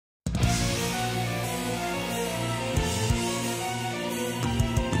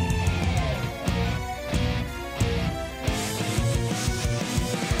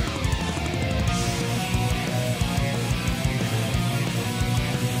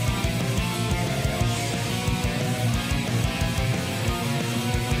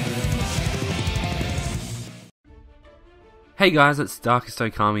Hey guys, it's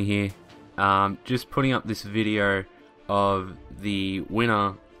Darkzt here. Just putting up this video of the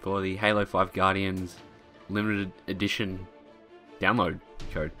winner for the Halo 5 Guardians limited edition download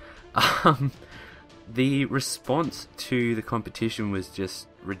code. The response to the competition was just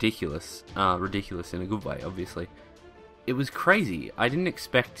ridiculous. Ridiculous in a good way, obviously. It was crazy. I didn't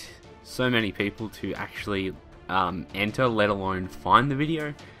expect so many people to actually enter, let alone find the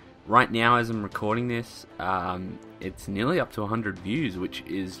video. Right now, as I'm recording this, it's nearly up to 100 views, which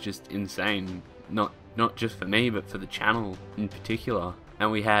is just insane. Not just for me, but for the channel in particular.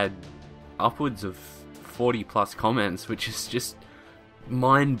 And we had upwards of 40 plus comments, which is just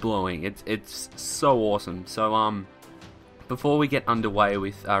mind-blowing. It's so awesome. So before we get underway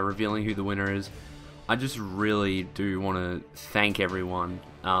with revealing who the winner is, I just really do want to thank everyone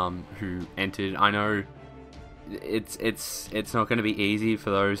who entered. I know it's not going to be easy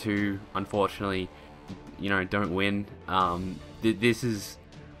for those who unfortunately don't win. This is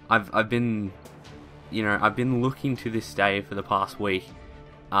I've been looking to this day for the past week,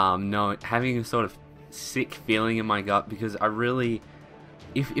 having a sort of sick feeling in my gut, because I really,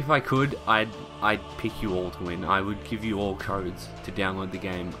 if I could, I'd pick you all to win. I would give you all codes to download the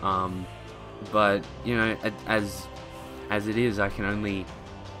game, but as it is, I can only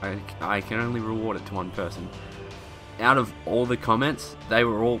reward it to one person. Out of all the comments, they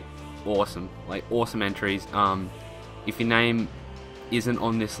were all awesome, like awesome entries. If your name isn't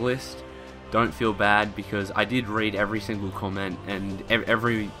on this list, don't feel bad, because I did read every single comment, and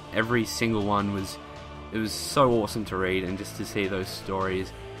every single one was so awesome to read, and just to see those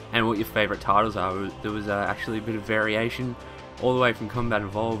stories and what your favorite titles are. There was actually a bit of variation, all the way from Combat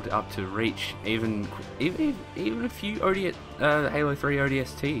Evolved up to Reach, even a few Halo 3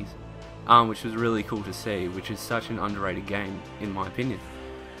 ODSTs. Which was really cool to see, which is such an underrated game, in my opinion.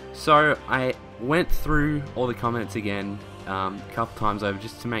 So I went through all the comments again a couple times over,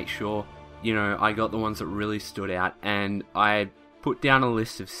 just to make sure, I got the ones that really stood out, and I put down a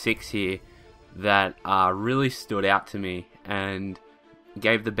list of 6 here that really stood out to me and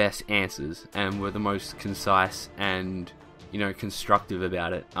gave the best answers and were the most concise and constructive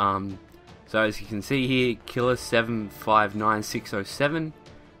about it. So as you can see here, Killer 759607,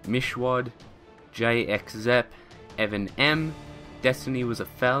 Mishwad, JXZep, Evan M, Destiny Was a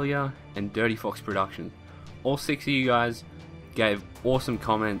Failure, and Dirty Fox Production. All 6 of you guys gave awesome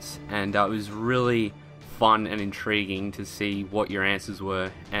comments, and it was really fun and intriguing to see what your answers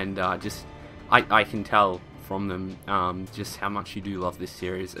were, and I can tell from them just how much you do love this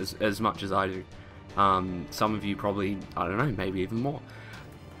series, as much as I do. Some of you probably, I don't know, maybe even more.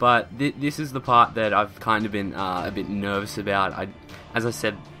 But this is the part that I've kind of been a bit nervous about. As I've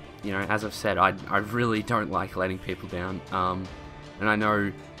said, I really don't like letting people down. And I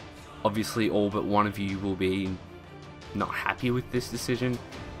know, obviously, all but one of you will be not happy with this decision,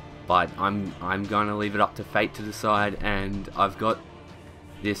 but I'm going to leave it up to fate to decide. And I've got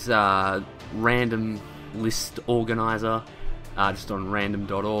this random list organizer just on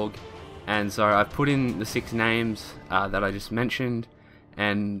random.org, and so I've put in the 6 names that I just mentioned,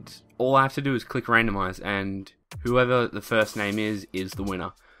 and all I have to do is click randomize, and whoever the first name is the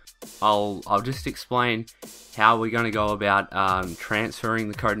winner. I'll just explain how we're going to go about transferring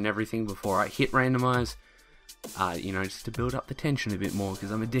the code and everything before I hit randomize, just to build up the tension a bit more,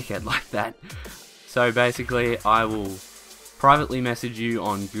 because I'm a dickhead like that. So basically, I will privately message you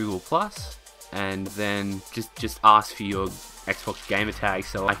on Google+, and then just ask for your Xbox gamer tag,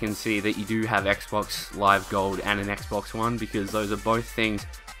 so I can see that you do have Xbox Live Gold and an Xbox One, because those are both things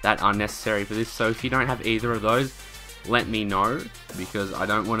that are necessary for this. So if you don't have either of those, let me know, because I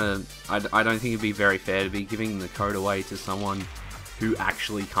don't think it'd be very fair to be giving the code away to someone who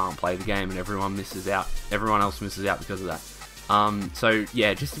actually can't play the game, and everyone else misses out because of that. So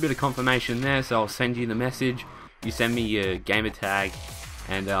yeah, just a bit of confirmation there. So I'll send you the message, you send me your gamer tag,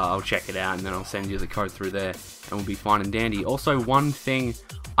 and I'll check it out, and then I'll send you the code through there, and we'll be fine and dandy. Also, one thing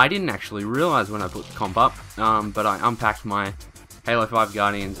I didn't actually realize when I put the comp up, but I unpacked my Halo 5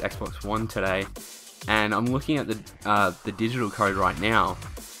 Guardians Xbox One today, and I'm looking at the digital code right now,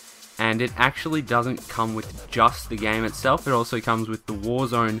 and it actually doesn't come with just the game itself. It also comes with the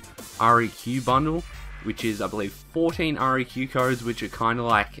Warzone REQ bundle, which is, I believe, 14 REQ codes, which are kind of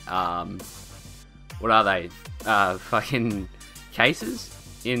like, what are they? Fucking cases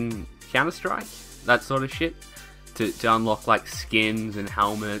in Counter-Strike, that sort of shit, to unlock like skins and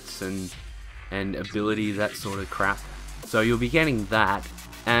helmets and abilities, that sort of crap. So you'll be getting that.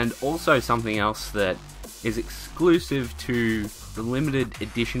 And also something else that is exclusive to the limited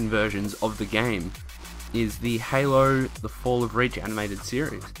edition versions of the game is the Halo The Fall of Reach animated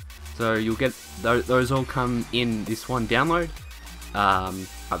series. So So you'll get those all come in this one download.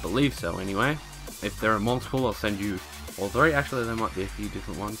 I believe so anyway. If there are multiple, I'll send you all 3. Actually, there might be a few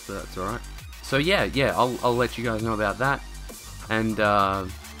different ones, but that's alright. So yeah, I'll let you guys know about that. And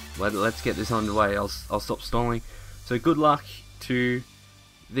let's get this underway. I'll stop stalling. So good luck to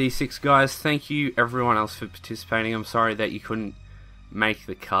these 6 guys. Thank you everyone else for participating. I'm sorry that you couldn't make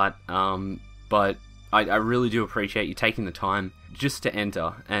the cut, but I really do appreciate you taking the time just to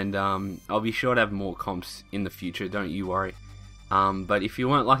enter, and I'll be sure to have more comps in the future, don't you worry. But if you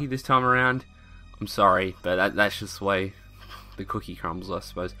weren't lucky this time around, I'm sorry, but that's just the way the cookie crumbles, I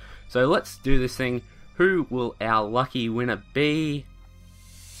suppose. So let's do this thing. Who will our lucky winner be?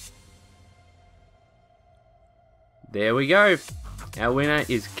 There we go. Our winner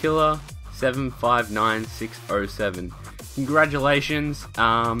is Killer759607. Congratulations.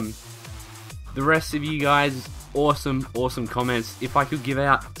 The rest of you guys, awesome comments. If I could give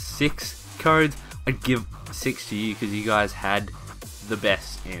out 6 codes, I'd give 6 to you because you guys had the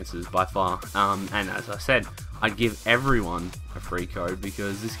best answers by far. And as I said, I'd give everyone a free code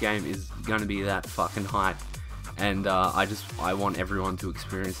because this game is going to be that fucking hype. And I want everyone to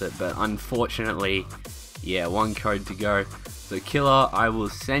experience it. But unfortunately, yeah, 1 code to go. So Killer, I will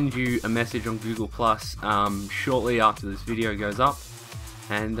send you a message on Google Plus shortly after this video goes up.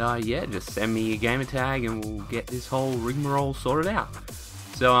 And yeah, just send me your gamer tag and we'll get this whole rigmarole sorted out.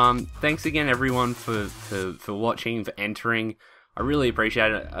 So thanks again everyone for watching, for entering. I really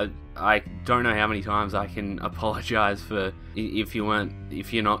appreciate it. I don't know how many times I can apologize for if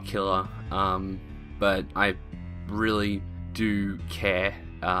you're not Killer, but I really do care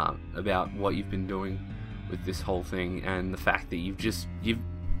about what you've been doing with this whole thing and the fact that you've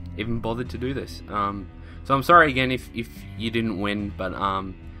even bothered to do this. So I'm sorry again if you didn't win, but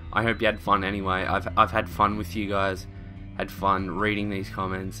I hope you had fun anyway. I've had fun with you guys, had fun reading these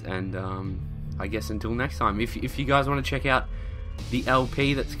comments, and I guess until next time, if you guys want to check out the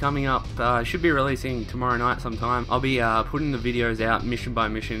LP that's coming up, should be releasing tomorrow night sometime. I'll be putting the videos out mission by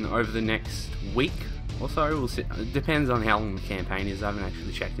mission over the next week or so. We'll see. It depends on how long the campaign is. I haven't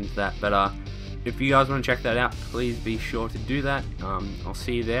actually checked into that, but if you guys want to check that out, please be sure to do that. I'll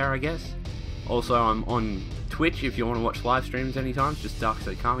see you there, I guess. Also, I'm on Twitch if you want to watch live streams anytime. Just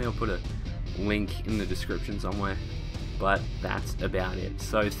Darkzt. I'll put a link in the description somewhere. But that's about it.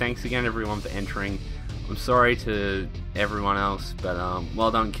 So thanks again everyone for entering. I'm sorry to everyone else, but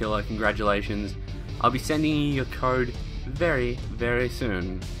well done Killer, congratulations. I'll be sending you your code very, very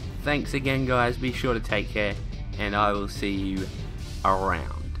soon. Thanks again guys, be sure to take care, and I will see you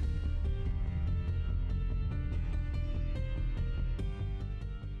around.